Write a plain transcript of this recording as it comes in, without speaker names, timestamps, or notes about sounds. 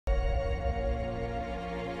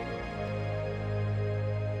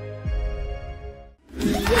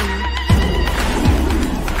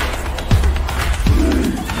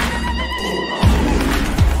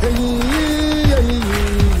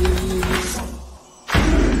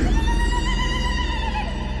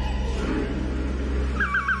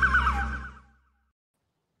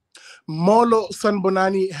Molo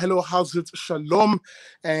Sanbonani, hello, how's it? Shalom,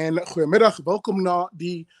 and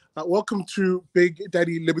goedemiddag. Welcome to Big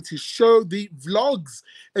Daddy Liberty Show, the vlogs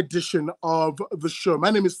edition of the show.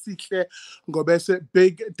 My name is Sihle Ngobese,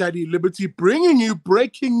 Big Daddy Liberty, bringing you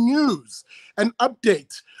breaking news, an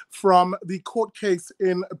update from the court case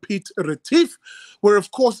in Piet Retief, where,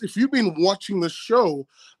 of course, if you've been watching the show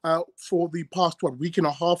for the past, week and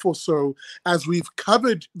a half or so, as we've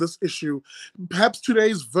covered this issue, perhaps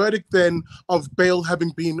today's verdict then of bail having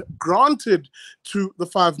been granted to the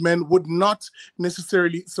five men would not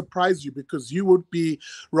necessarily surprise you, because you would be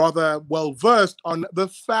rather well versed on the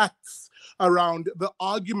facts around the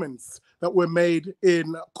arguments that were made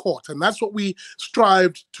in court. And that's what we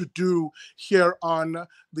strived to do here on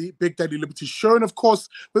the Big Daddy Liberty Show. And of course,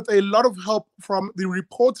 with a lot of help from the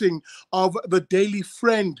reporting of the Daily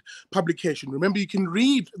Friend publication. Remember, you can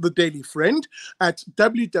read the Daily Friend at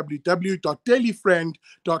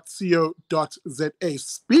www.dailyfriend.co.za.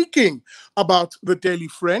 Speaking about the Daily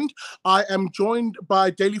Friend, I am joined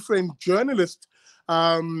by Daily Friend journalist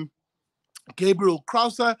Gabriel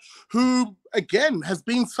Crouse, who, again, has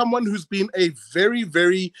been someone who's been a very,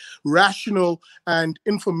 very rational and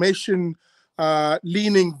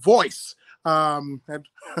information-leaning voice. And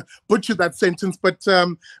butchered that sentence, but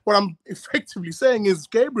what I'm effectively saying is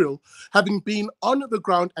Gabriel, having been on the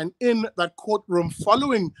ground and in that courtroom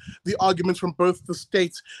following the arguments from both the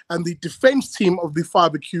state and the defense team of the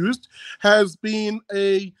five accused, has been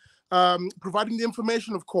providing the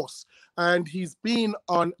information, of course. And he's been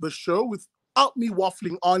on the show. Without me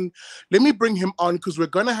waffling on, let me bring him on, because we're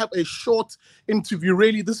going to have a short interview.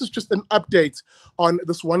 Really, this is just an update on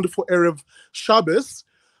this wonderful Erev Shabbos.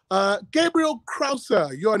 Gabriel Crouse,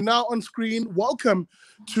 you are now on screen. Welcome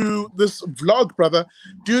to this vlog, brother.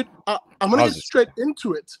 Dude, I'm going to get straight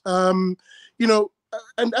into it. And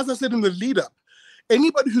as I said in the lead up,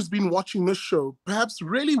 anybody who's been watching this show perhaps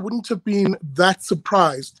really wouldn't have been that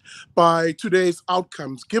surprised by today's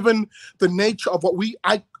outcomes, given the nature of what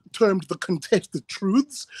I termed the contested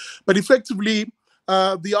truths, but effectively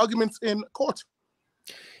the arguments in court.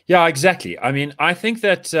 Yeah, exactly. I mean, I think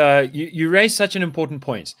that you raise such an important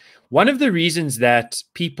point. One of the reasons that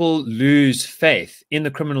people lose faith in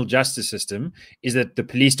the criminal justice system is that the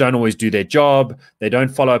police don't always do their job. They don't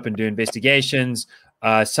follow up and do investigations.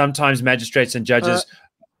 Sometimes magistrates and judges.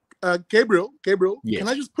 Gabriel, yes. Can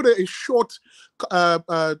I just put a short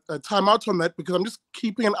timeout on that, because I'm just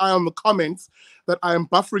keeping an eye on the comments that I am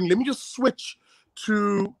buffering. Let me just switch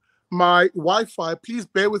to my Wi-Fi. Please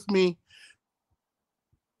bear with me.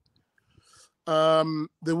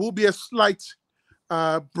 There will be a slight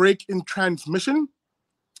break in transmission.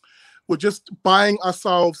 We're just buying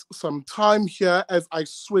ourselves some time here as I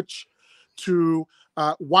switch to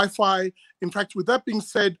Wi-Fi. In fact, with that being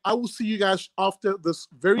said, I will see you guys after this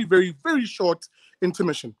very, very, very short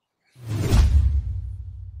intermission.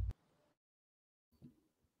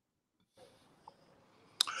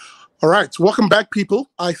 All right, welcome back, people.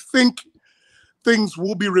 I think things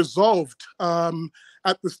will be resolved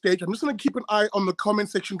at this stage. I'm just going to keep an eye on the comment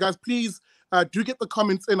section, guys. Please do get the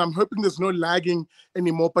comments in. I'm hoping there's no lagging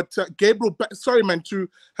anymore. But Gabriel, sorry, man, to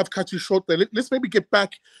have cut you short there. Let's maybe get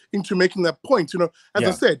back into making that point. As I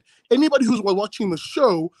said, anybody who's watching the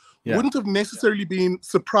show wouldn't have necessarily been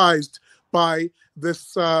surprised by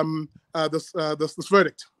this this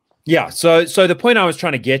verdict. Yeah, so the point I was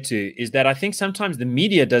trying to get to is that I think sometimes the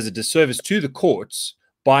media does a disservice to the courts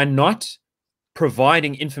by not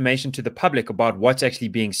providing information to the public about what's actually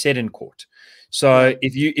being said in court. So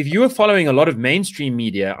if you were following a lot of mainstream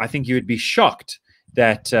media, I think you would be shocked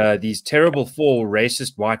that these terrible four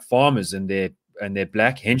racist white farmers and their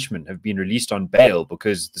black henchmen have been released on bail,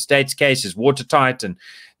 because the state's case is watertight, and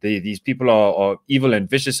these people are evil and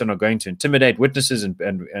vicious and are going to intimidate witnesses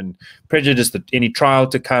and prejudice any trial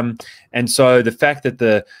to come. And so the fact that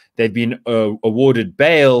they've been awarded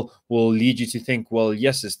bail will lead you to think, well,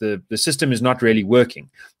 yes, the system is not really working.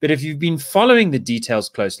 But if you've been following the details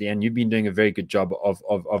closely, and you've been doing a very good job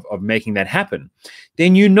of making that happen,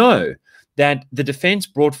 then you know that the defense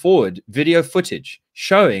brought forward video footage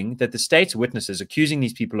showing that the state's witnesses accusing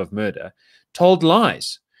these people of murder told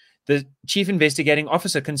lies. The chief investigating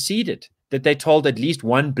officer conceded that they told at least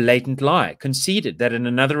one blatant lie, conceded that in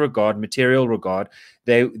another regard, material regard,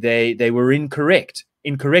 they were incorrect.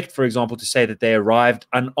 Incorrect, for example, to say that they arrived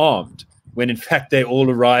unarmed, when in fact they all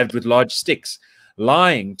arrived with large sticks.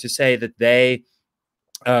 Lying to say that they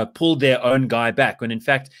pulled their own guy back, when in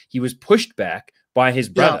fact he was pushed back by his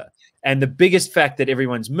brother. And the biggest fact that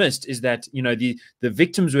everyone's missed is that, the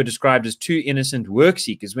victims were described as two innocent work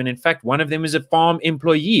seekers, when in fact one of them is a farm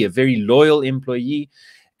employee, a very loyal employee.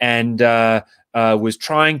 And was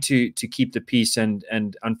trying to keep the peace,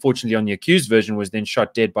 and unfortunately on the accused version was then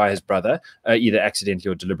shot dead by his brother, either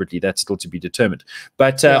accidentally or deliberately. That's still to be determined.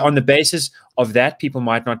 But on the basis of that, people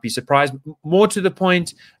might not be surprised. More to the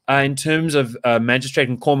point, in terms of Magistrate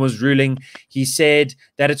Nkomo's ruling, he said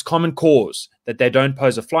that it's common cause, that they don't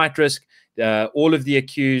pose a flight risk. All of the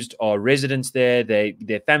accused are residents there.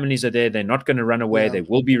 Their families are there. They're not going to run away. They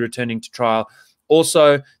will be returning to trial.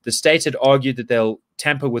 Also, the state had argued that they'll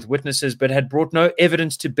tamper with witnesses, but had brought no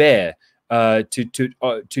evidence to bear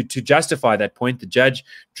to justify that point. The judge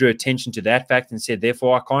drew attention to that fact and said,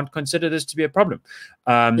 therefore, I can't consider this to be a problem.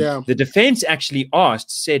 The defense actually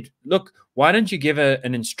said, look, why don't you give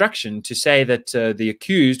an instruction to say that the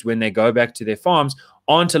accused, when they go back to their farms,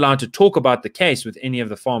 aren't allowed to talk about the case with any of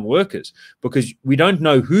the farm workers, because we don't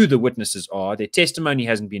know who the witnesses are. Their testimony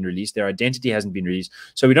hasn't been released. Their identity hasn't been released.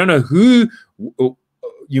 So we don't know who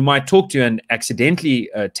you might talk to and accidentally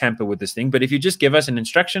tamper with this thing. But if you just give us an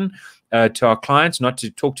instruction to our clients not to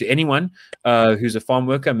talk to anyone who's a farm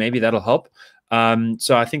worker, maybe that'll help.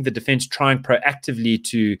 So I think the defense trying proactively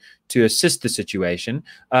to assist the situation.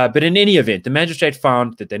 But in any event, the magistrate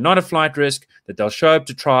found that they're not a flight risk, that they'll show up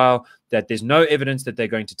to trial, that there's no evidence that they're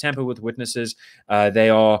going to tamper with witnesses. They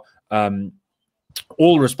are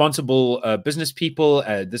all responsible business people.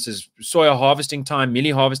 This is soya harvesting time,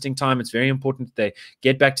 mealie harvesting time. It's very important that they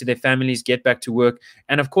get back to their families, get back to work.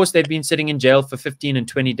 And of course, they've been sitting in jail for 15 and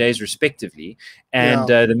 20 days respectively. And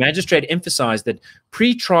the magistrate emphasized that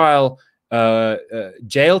pre-trial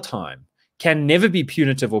jail time can never be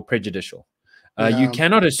punitive or prejudicial. You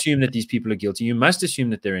cannot assume that these people are guilty. You must assume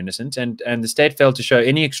that they're innocent. And the state failed to show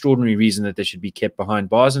any extraordinary reason that they should be kept behind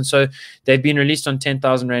bars. And so they've been released on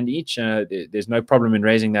 10,000 Rand each. There's no problem in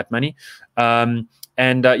raising that money. I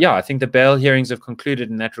think the bail hearings have concluded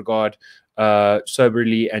in that regard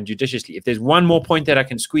soberly and judiciously. If there's one more point that I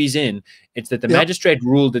can squeeze in, it's that the magistrate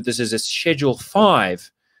ruled that this is a Schedule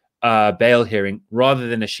 5 bail hearing rather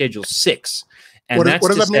than a Schedule 6. And what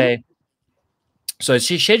does that mean? So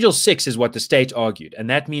Schedule 6 is what the state argued, and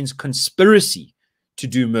that means conspiracy to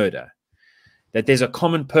do murder, that there's a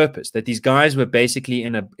common purpose, that these guys were basically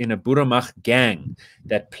in a Boeramach gang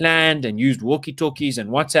that planned and used walkie-talkies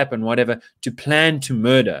and WhatsApp and whatever to plan to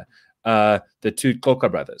murder the two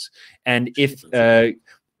Coka brothers. And if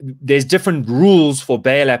there's different rules for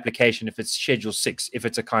bail application if it's Schedule 6, if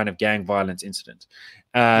it's a kind of gang violence incident.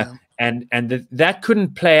 And that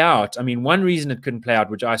couldn't play out. I mean, one reason it couldn't play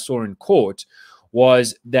out, which I saw in court,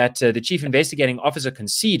 was that the chief investigating officer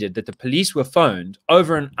conceded that the police were phoned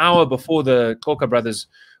over an hour before the Coka brothers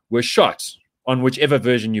were shot, on whichever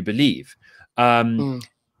version you believe,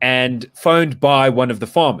 and phoned by one of the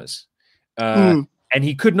farmers. And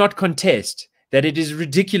he could not contest that it is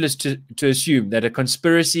ridiculous to assume that a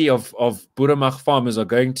conspiracy of Boeramach farmers are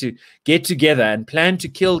going to get together and plan to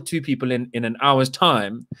kill two people in an hour's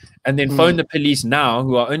time and then phone the police now,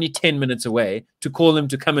 who are only 10 minutes away, to call them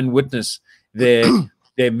to come and witness their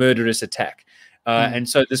murderous attack. And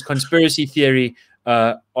so this conspiracy theory,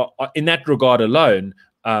 in that regard alone,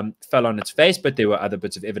 fell on its face, but there were other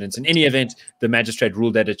bits of evidence. In any event, the magistrate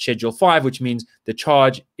ruled that it's Schedule 5, which means the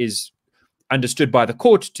charge is understood by the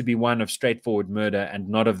court to be one of straightforward murder and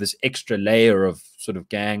not of this extra layer of sort of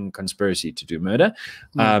gang conspiracy to do murder.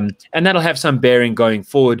 And that'll have some bearing going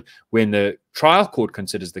forward when the trial court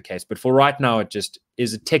considers the case. But for right now, it just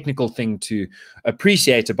is a technical thing to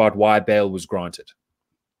appreciate about why bail was granted.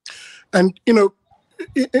 And, you know,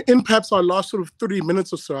 in perhaps our last sort of 30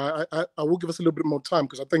 minutes or so, I will give us a little bit more time,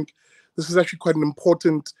 because I think this is actually quite an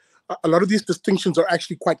important, a lot of these distinctions are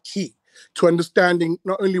actually quite key to understanding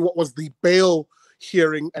not only what was the bail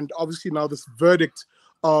hearing and obviously now this verdict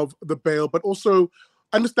of the bail, but also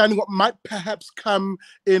understanding what might perhaps come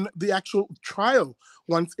in the actual trial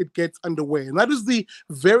once it gets underway. And that is the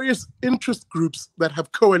various interest groups that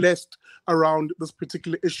have coalesced around this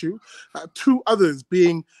particular issue. Two others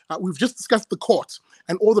being, we've just discussed the court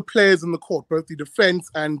and all the players in the court, both the defense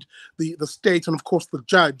and the state, and of course the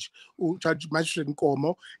judge, Judge Magistrate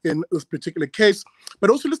Nkomo, in this particular case. But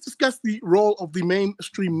also let's discuss the role of the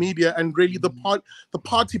mainstream media and really the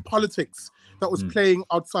party politics that was playing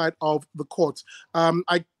outside of the court.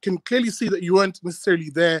 I can clearly see that you weren't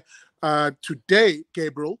necessarily there today,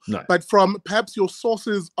 Gabriel, but from perhaps your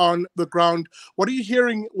sources on the ground, what are you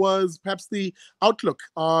hearing was perhaps the outlook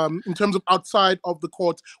in terms of outside of the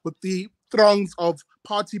court with the throngs of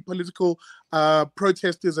party political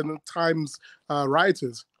protesters and at times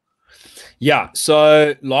rioters? Yeah,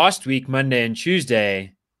 so last week, Monday and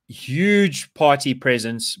Tuesday, huge party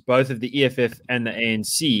presence, both of the EFF and the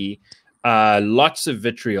ANC, lots of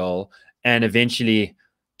vitriol, and eventually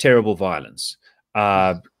terrible violence.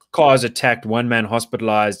 cars attacked, one man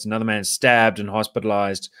hospitalized, another man stabbed and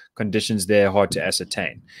hospitalized. Conditions there hard to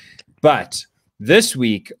ascertain. But this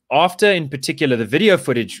week, after in particular the video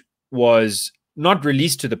footage was not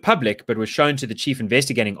released to the public, but was shown to the chief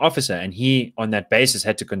investigating officer, and he, on that basis,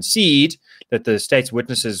 had to concede that the state's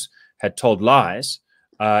witnesses had told lies,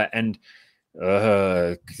 and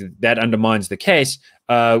that undermines the case.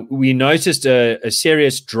 We noticed a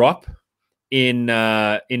serious drop in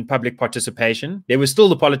public participation. There were still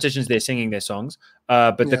the politicians there singing their songs,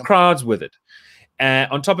 but the crowds with it.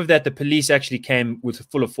 On top of that, the police actually came with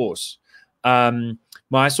full of force.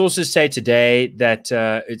 My sources say today that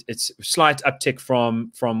it's a slight uptick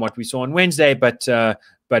from what we saw on Wednesday, but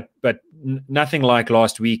nothing like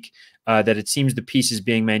last week. That it seems the peace is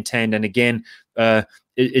being maintained, and again,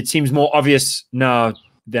 it seems more obvious now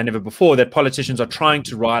than ever before that politicians are trying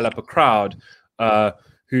to rile up a crowd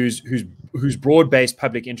whose broad-based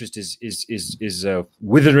public interest is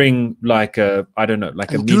withering like a, I don't know,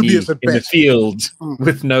 like a mealy in the field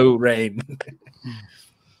with no rain.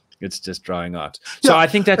 It's just drying out. So I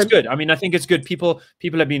think that's good. I mean, I think it's good. People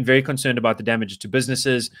have been very concerned about the damages to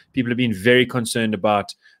businesses. People have been very concerned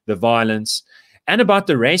about the violence and about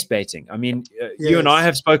the race baiting. I mean, you and I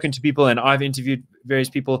have spoken to people, and I've interviewed various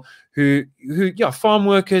people who farm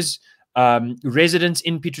workers, residents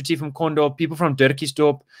in Piet Retief and Mkondo, people from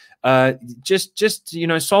Dirkiesdorp, just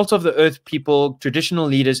salt of the earth people, traditional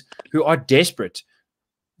leaders who are desperate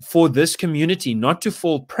for this community not to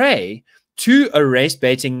fall prey to a race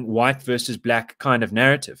baiting white versus black kind of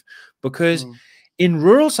narrative, because in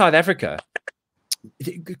rural South Africa,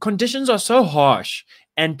 conditions are so harsh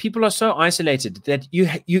and people are so isolated that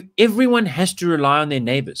everyone has to rely on their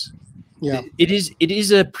neighbors. It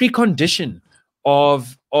is a precondition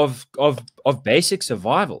of basic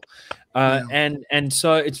survival, and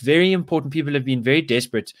so it's very important. People have been very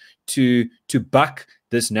desperate to buck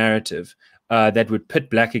this narrative that would pit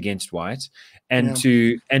black against white, and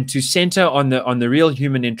to center on the real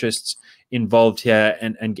human interests involved here,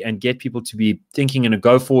 and get people to be thinking in a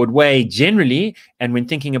go forward way generally, and when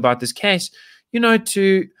thinking about this case,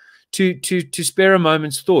 to spare a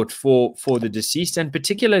moment's thought for the deceased, and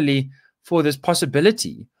particularly for this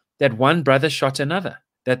possibility that one brother shot another,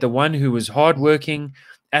 that the one who was hardworking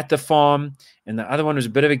at the farm and the other one was a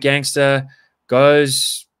bit of a gangster,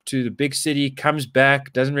 goes to the big city, comes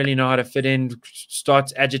back, doesn't really know how to fit in,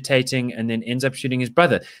 starts agitating, and then ends up shooting his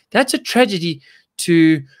brother. That's a tragedy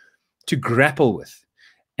to grapple with.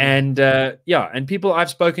 And and people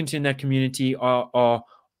I've spoken to in that community are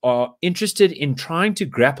interested in trying to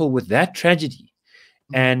grapple with that tragedy,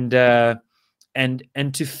 and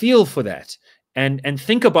to feel for that, and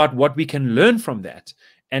think about what we can learn from that,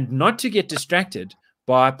 and not to get distracted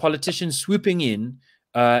by politicians swooping in,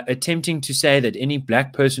 attempting to say that any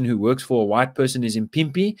black person who works for a white person is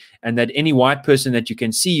impimpi, and that any white person that you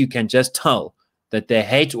can see, you can just tell that they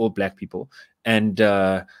hate all black people. And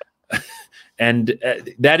that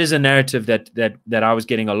is a narrative that I was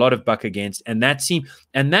getting a lot of buck against, and that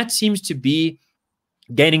seems to be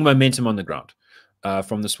gaining momentum on the ground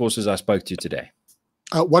from the sources I spoke to today.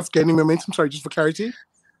 What's gaining momentum? Sorry, just for clarity.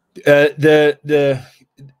 The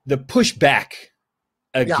pushback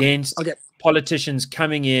against politicians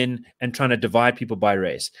coming in and trying to divide people by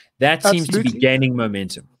race. That seems to be gaining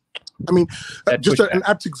momentum. I mean, just an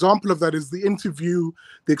apt example of that is the interview,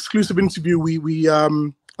 the exclusive interview we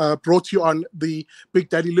brought you on the Big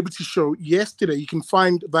Daddy Liberty show yesterday. You can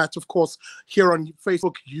find that, of course, here on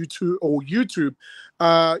Facebook, YouTube,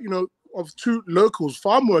 of two locals,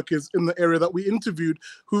 farm workers in the area that we interviewed,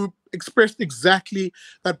 who expressed exactly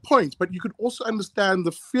that point. But you could also understand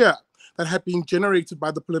the fear that had been generated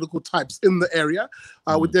by the political types in the area,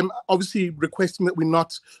 with them obviously requesting that we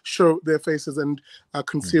not show their faces and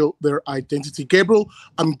conceal their identity. Gabriel,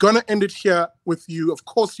 I'm going to end it here with you. Of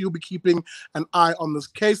course, you'll be keeping an eye on this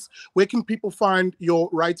case. Where can people find your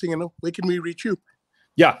writing, and where can we reach you?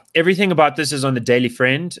 Yeah, everything about this is on the Daily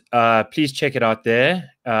Friend. Please check it out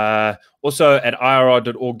there. Also at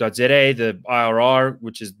irr.org.za, the IRR,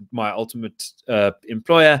 which is my ultimate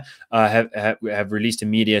employer, have released a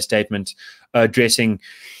media statement addressing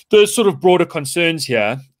the sort of broader concerns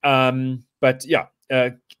here. But yeah,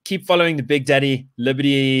 keep following the Big Daddy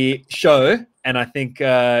Liberty show, and I think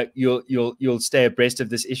you'll stay abreast of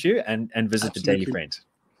this issue and visit the Daily Friend.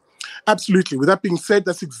 Absolutely. With that being said,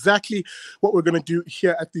 that's exactly what we're going to do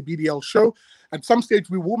here at the BDL show. At some stage,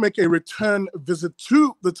 we will make a return visit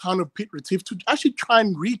to the town of Piet Retief to actually try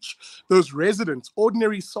and reach those residents,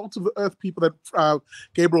 ordinary salt of the earth people that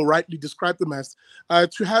Gabriel rightly described them as,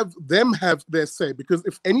 to have them have their say. Because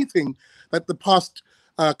if anything that the past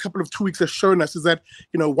couple of 2 weeks has shown us is that,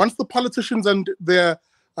 once the politicians and their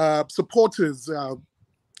supporters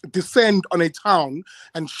descend on a town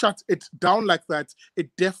and shut it down like that, it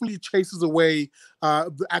definitely chases away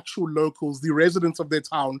the actual locals, the residents of their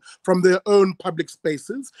town, from their own public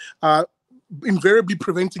spaces, invariably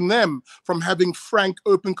preventing them from having frank,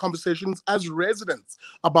 open conversations as residents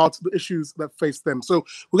about the issues that face them. So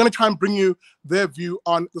we're going to try and bring you their view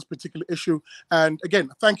on this particular issue. And again,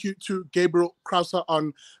 thank you to Gabriel Crouse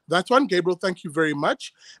on that one. Gabriel, thank you very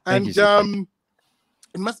much. Thank And you,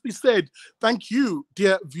 it must be said, thank you,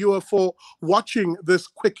 dear viewer, for watching this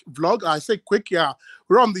quick vlog. I say quick, yeah.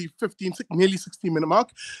 We're on the 15, nearly 16-minute mark.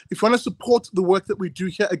 If you want to support the work that we do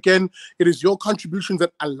here, again, it is your contributions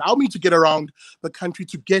that allow me to get around the country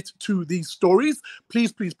to get to these stories.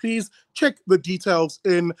 Please, please, please check the details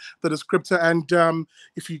in the descriptor. And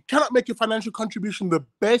if you cannot make a financial contribution, the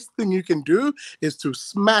best thing you can do is to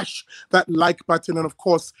smash that like button and, of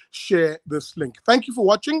course, share this link. Thank you for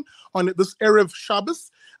watching on this Erev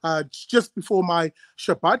Shabbos. Just before my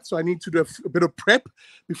Shabbat, so I need to do a bit of prep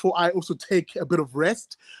before I also take a bit of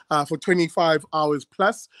rest for 25 hours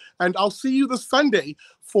plus. And I'll see you this Sunday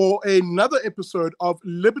for another episode of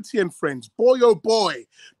Liberty and Friends. Boy, oh boy,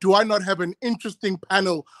 do I not have an interesting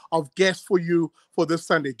panel of guests for you for this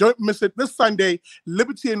Sunday. Don't miss it. This Sunday,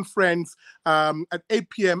 Liberty and Friends at 8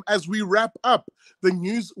 p.m. as we wrap up the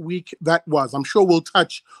news week that was. I'm sure we'll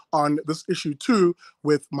touch on this issue too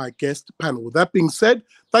with my guest panel. With that being said,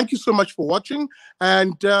 thank you so much for watching.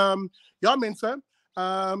 And yeah, Mensa,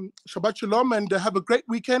 Shabbat Shalom, and have a great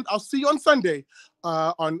weekend. I'll see you on Sunday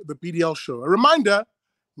on the BDL show. A reminder,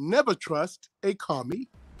 never trust a commie.